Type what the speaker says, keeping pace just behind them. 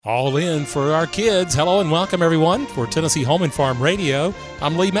All in for our kids. Hello and welcome, everyone, for Tennessee Home and Farm Radio.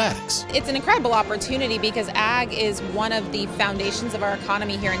 I'm Lee Maddox. It's an incredible opportunity because ag is one of the foundations of our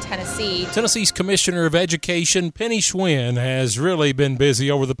economy here in Tennessee. Tennessee's Commissioner of Education, Penny Schwinn, has really been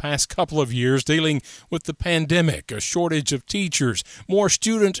busy over the past couple of years dealing with the pandemic, a shortage of teachers, more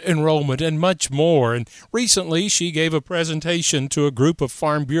student enrollment, and much more. And recently, she gave a presentation to a group of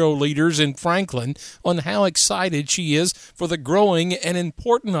Farm Bureau leaders in Franklin on how excited she is for the growing and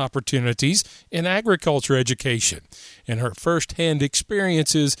important opportunities in agriculture education and her first-hand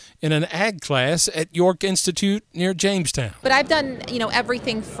experiences in an ag class at York Institute near Jamestown. But I've done,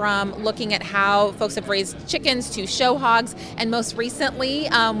 everything from looking at how folks have raised chickens to show hogs, and most recently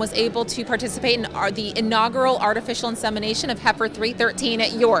was able to participate in the inaugural artificial insemination of heifer 313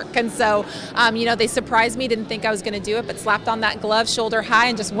 at York. And so, they surprised me, didn't think I was going to do it, but slapped on that glove shoulder high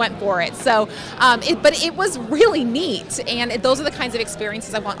and just went for it. So, but it was really neat, and those are the kinds of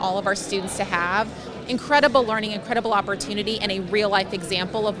experiences I want all of our students to have. Incredible learning, incredible opportunity, and a real-life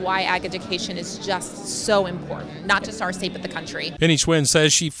example of why ag education is just so important, not just our state, but the country. Penny Schwinn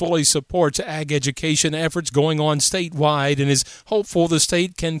says she fully supports ag education efforts going on statewide and is hopeful the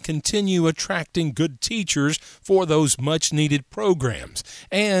state can continue attracting good teachers for those much-needed programs.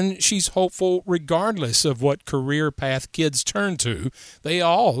 And she's hopeful regardless of what career path kids turn to, they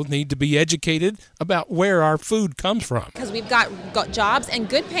all need to be educated about where our food comes from. Because we've got jobs, and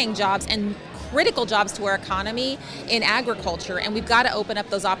good-paying jobs, and critical jobs to our economy in agriculture, and we've got to open up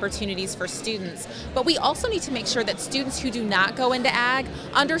those opportunities for students. But we also need to make sure that students who do not go into ag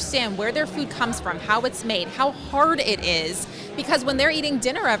understand where their food comes from, how it's made, how hard it is, because when they're eating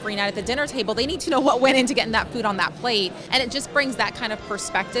dinner every night at the dinner table, they need to know what went into getting that food on that plate, and it just brings that kind of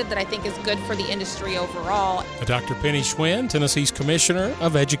perspective that I think is good for the industry overall. Dr. Penny Schwinn, Tennessee's Commissioner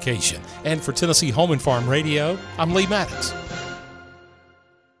of Education. And for Tennessee Home and Farm Radio, I'm Lee Maddox.